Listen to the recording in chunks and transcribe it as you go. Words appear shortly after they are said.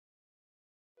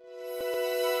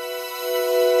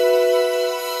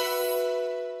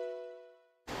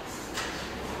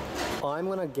I'm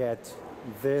gonna get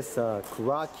this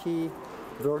Kuraki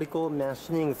vertical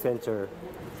machining center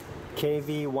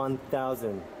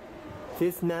Kv-1000.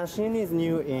 This machine is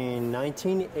new in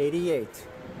 1988.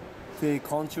 The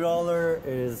controller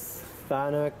is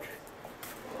FANUC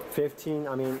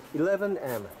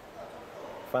 11M.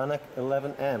 FANUC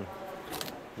 11M.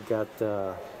 You got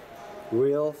the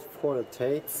reels for the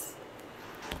tapes.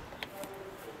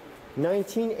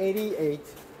 1988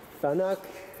 FANUC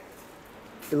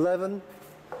 11,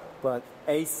 but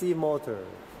AC motor.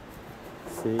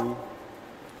 See,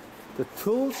 the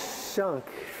tool shank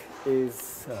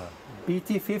is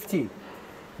BT50.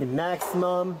 The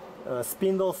maximum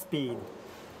spindle speed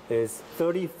is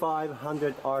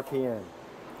 3,500 RPM.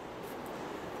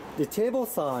 The table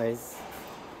size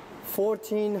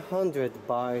 1,400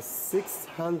 by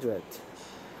 600.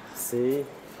 See,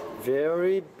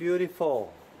 very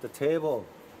beautiful. The table,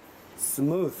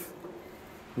 smooth,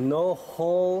 no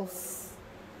holes.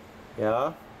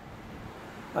 Yeah.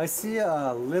 I see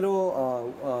a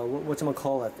little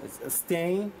it's a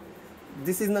stain.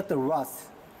 This is not the rust,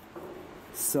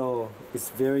 so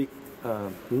it's very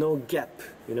no gap,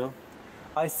 you know.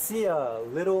 I see a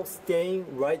little stain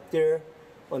right there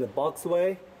on the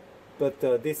boxway, but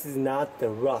this is not the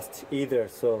rust either,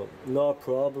 so no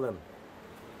problem.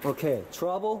 Okay,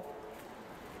 trouble.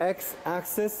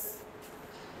 X-axis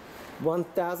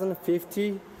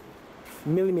 1050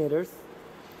 millimeters,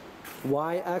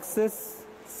 Y-axis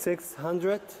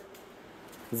 600,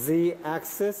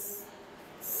 Z-axis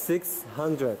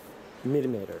 600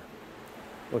 millimeter.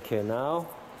 Okay, now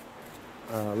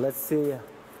let's see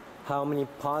how many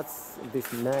pots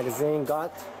this magazine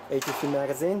got. ATC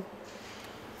magazine,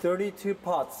 32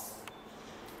 pots.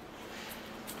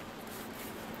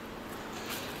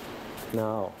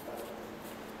 Now,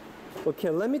 okay,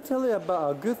 let me tell you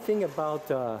about a good thing about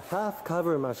half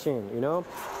cover machine. You know,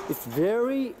 it's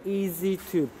very easy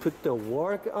to put the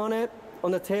work on it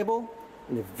on the table,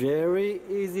 and very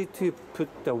easy to put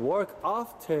the work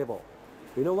off table.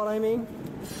 You know what I mean?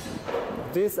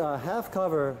 This half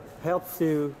cover helps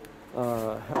you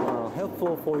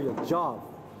helpful for your job.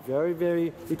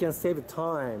 Very, you can save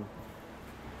time,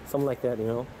 something like that, you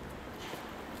know.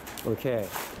 Okay,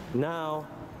 now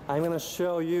I'm gonna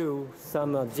show you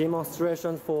some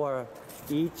demonstration for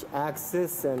each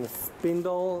axis and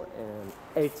spindle and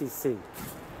ATC.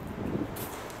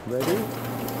 Ready?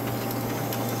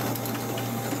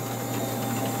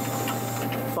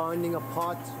 Finding a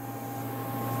pot.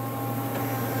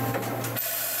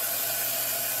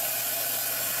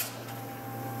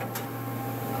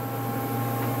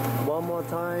 One more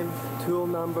time, tool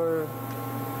number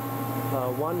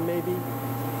 1 maybe.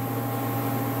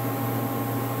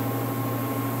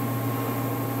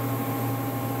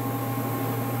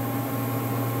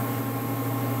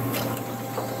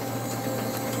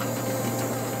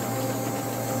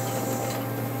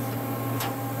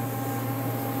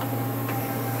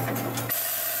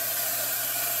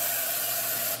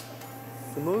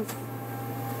 Smooth.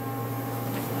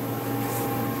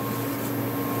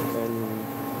 And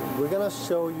we're gonna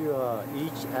show you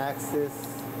each axis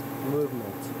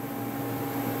movement.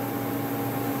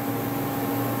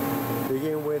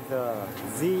 Begin with the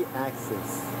Z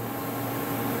axis.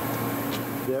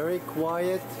 Very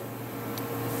quiet.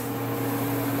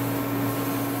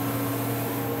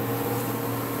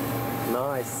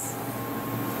 Nice.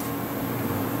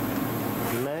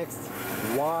 Next,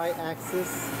 Y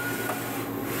axis.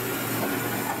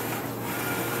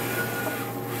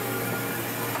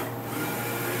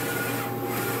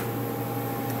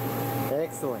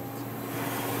 Excellent.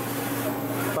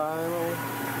 Final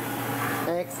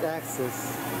X-axis.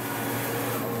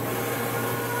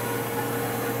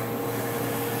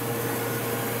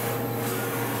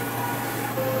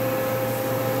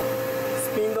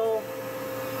 Spindle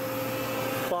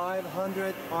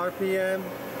 500 RPM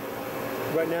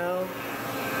right now.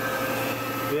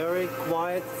 Very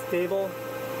quiet, stable.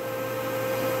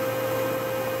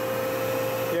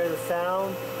 Hear the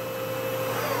sound.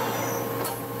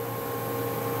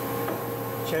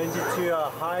 Change it to a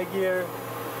high gear.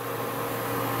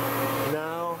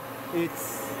 Now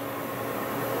it's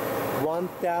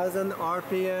 1000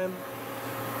 RPM.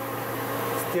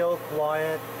 Still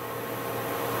quiet.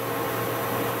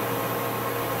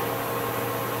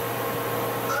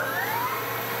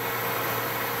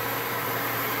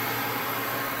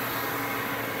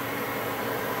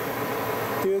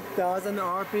 $2,000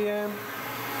 RPM.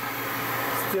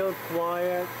 Still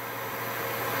quiet.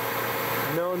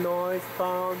 No noise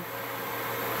found.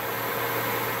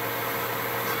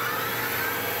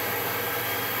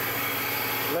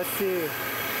 Let's see.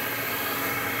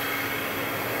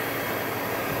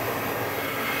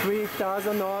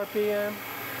 3000 RPM.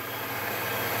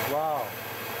 Wow.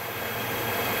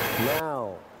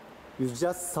 Now, you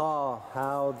just saw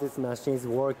how this machine is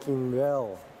working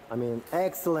well. I mean,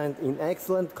 in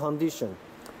excellent condition.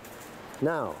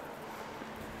 Now,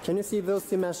 can you see those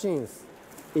two machines?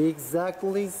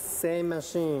 Exactly same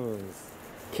machines.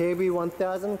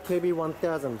 Kv-1000,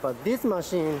 Kv-1000. But this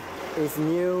machine is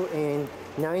new in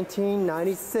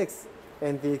 1996,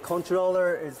 and the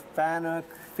controller is FANUC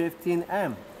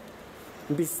 15M.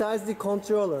 Besides the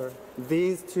controller,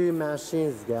 these two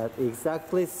machines got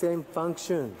exactly same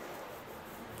function.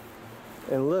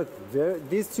 And look,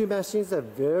 these two machines are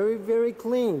very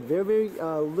clean,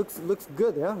 looks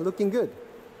good, yeah, looking good.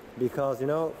 Because you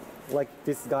know, like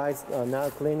this guy's now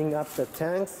cleaning up the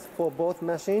tanks for both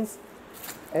machines.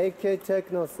 AK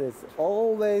Technos is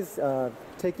always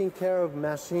taking care of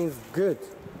machines good,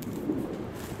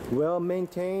 well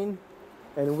maintained,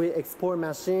 and we export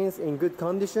machines in good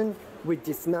condition. We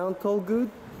dismantle good,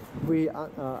 we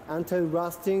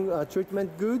anti-rusting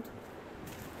treatment good,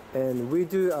 and we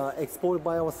do export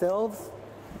by ourselves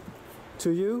to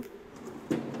you.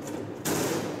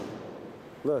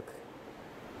 Look,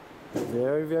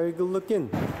 very good looking.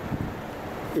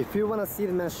 If you want to see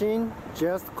the machine,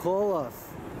 just call us.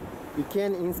 You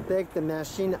can inspect the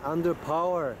machine under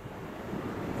power.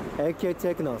 AK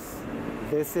Technos,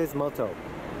 this is motto.